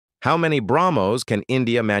How many BrahMos can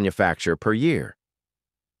India manufacture per year?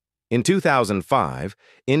 In 2005,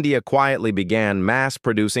 India quietly began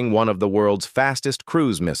mass-producing one of the world's fastest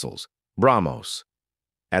cruise missiles, BrahMos.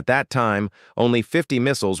 At that time, only 50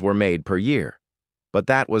 missiles were made per year. But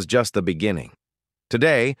that was just the beginning.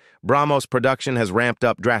 Today, BrahMos production has ramped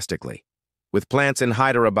up drastically. With plants in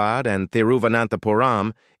Hyderabad and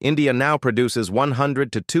Thiruvananthapuram, India now produces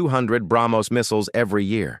 100 to 200 BrahMos missiles every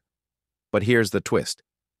year. But here's the twist.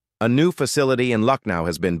 A new facility in Lucknow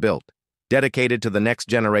has been built, dedicated to the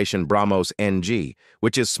next-generation BrahMos NG,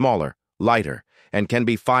 which is smaller, lighter, and can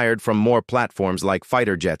be fired from more platforms like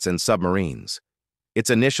fighter jets and submarines.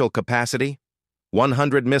 Its initial capacity?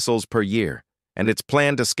 100 missiles per year, and it's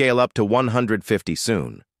planned to scale up to 150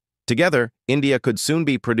 soon. Together, India could soon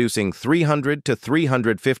be producing 300 to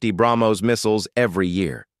 350 BrahMos missiles every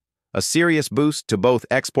year, a serious boost to both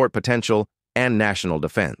export potential and national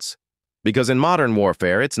defense. Because in modern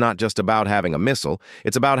warfare, it's not just about having a missile,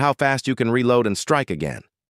 it's about how fast you can reload and strike again.